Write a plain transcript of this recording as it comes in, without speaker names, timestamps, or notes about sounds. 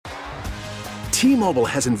T-Mobile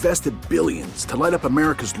has invested billions to light up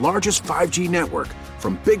America's largest 5G network,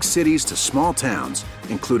 from big cities to small towns,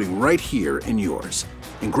 including right here in yours.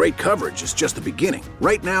 And great coverage is just the beginning.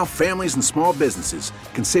 Right now, families and small businesses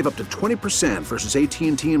can save up to 20% versus AT&T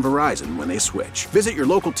and Verizon when they switch. Visit your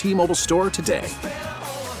local T-Mobile store today.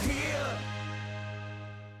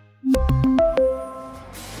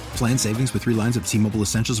 Plan savings with 3 lines of T-Mobile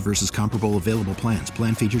Essentials versus comparable available plans.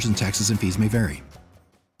 Plan features and taxes and fees may vary.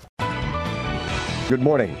 Good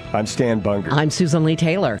morning. I'm Stan Bunger. I'm Susan Lee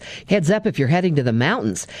Taylor. Heads up if you're heading to the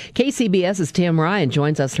mountains. KCBS's Tim Ryan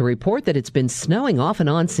joins us to report that it's been snowing off and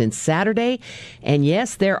on since Saturday. And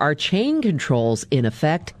yes, there are chain controls in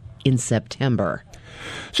effect in September.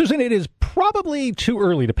 Susan, it is probably too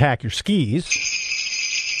early to pack your skis,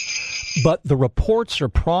 but the reports are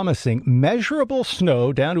promising measurable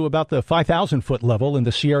snow down to about the 5,000-foot level in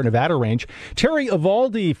the Sierra Nevada range. Terry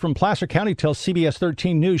Evaldi from Placer County tells CBS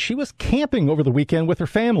 13 News she was camping over the weekend with her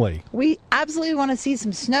family. We absolutely want to see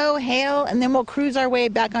some snow, hail, and then we'll cruise our way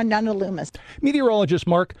back on down to Loomis. Meteorologist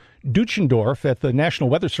Mark Duchendorf at the National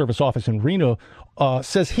Weather Service office in Reno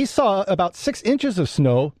says he saw about 6 inches of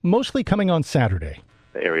snow, mostly coming on Saturday.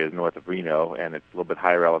 The area is north of Reno, and it's a little bit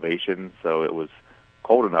higher elevation, so it was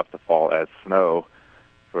cold enough to fall as snow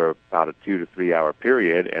for about a 2 to 3 hour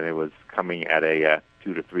period, and it was coming at a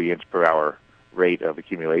 2 to 3 inch per hour rate of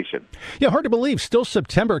accumulation. Yeah, hard to believe. Still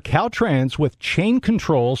September. Caltrans with chain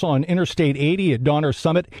controls on Interstate 80 at Donner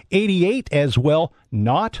Summit, 88 as well,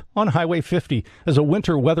 not on Highway 50, as a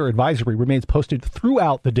winter weather advisory remains posted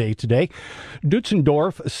throughout the day today.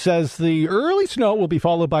 Dutzendorf says the early snow will be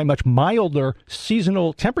followed by much milder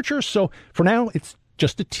seasonal temperatures, so for now it's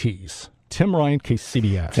just a tease. Tim Ryan,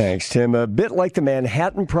 KCBS. Thanks, Tim. A bit like the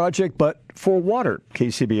Manhattan Project, but for water.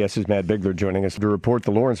 KCBS's Matt Bigler joining us to report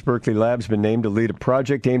the Lawrence Berkeley Lab's been named to lead a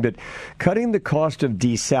project aimed at cutting the cost of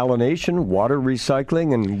desalination, water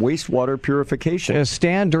recycling, and wastewater purification.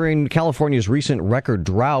 Stan, during California's recent record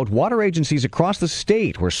drought, water agencies across the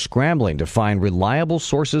state were scrambling to find reliable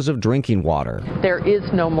sources of drinking water. There is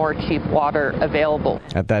no more cheap water available.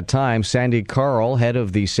 At that time, Sandy Carl, head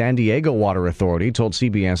of the San Diego Water Authority, told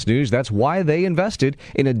CBS News that's why they invested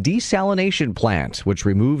in a desalination plant, which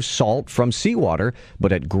removes salt from seawater,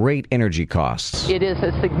 but at great energy costs. It is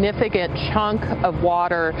a significant chunk of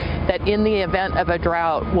water that in the event of a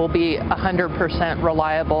drought will be 100%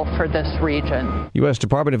 reliable for this region. U.S.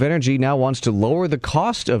 Department of Energy now wants to lower the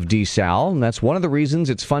cost of desal, and that's one of the reasons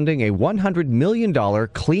it's funding a $100 million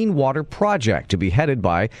clean water project to be headed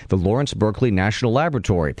by the Lawrence Berkeley National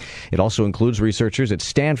Laboratory. It also includes researchers at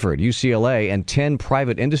Stanford, UCLA, and 10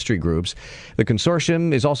 private industry groups. The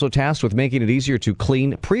consortium is also tasked with making it easier to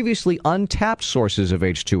clean previously untapped sources of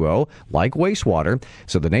H2O, like wastewater,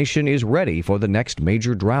 so the nation is ready for the next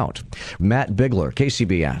major drought. Matt Bigler,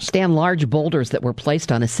 KCBS. Stan, large boulders that were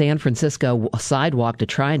placed on a San Francisco sidewalk to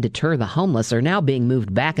try and deter the homeless are now being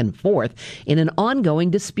moved back and forth in an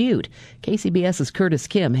ongoing dispute. KCBS's Curtis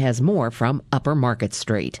Kim has more from Upper Market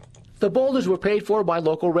Street. The boulders were paid for by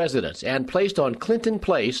local residents and placed on Clinton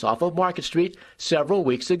Place off of Market Street several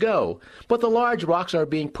weeks ago. But the large rocks are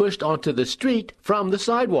being pushed onto the street from the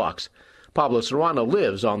sidewalks. Pablo Serrano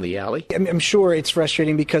lives on the alley. I'm sure it's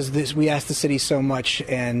frustrating because we ask the city so much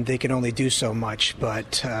and they can only do so much.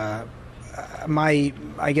 But I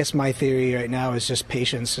guess my theory right now is just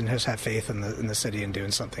patience and just have faith in the city and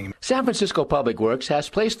doing something. San Francisco Public Works has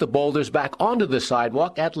placed the boulders back onto the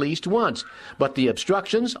sidewalk at least once, but the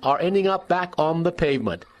obstructions are ending up back on the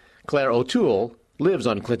pavement. Claire O'Toole lives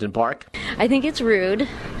on Clinton Park. I think it's rude,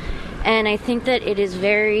 and I think that it is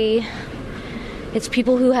it's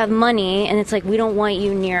people who have money, and it's like, we don't want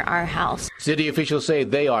you near our house. City officials say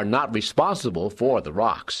they are not responsible for the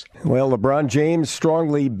rocks. Well, LeBron James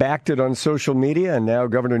strongly backed it on social media, and now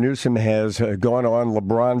Governor Newsom has gone on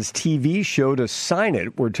LeBron's TV show to sign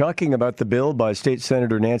it. We're talking about the bill by State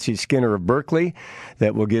Senator Nancy Skinner of Berkeley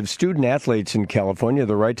that will give student athletes in California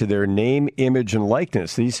the right to their name, image, and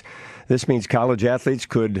likeness. This means college athletes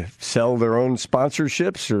could sell their own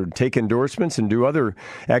sponsorships or take endorsements and do other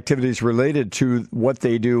activities related to what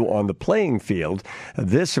they do on the playing field.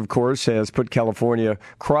 This, of course, has put California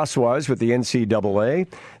crosswise with the NCAA.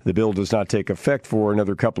 The bill does not take effect for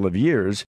another couple of years.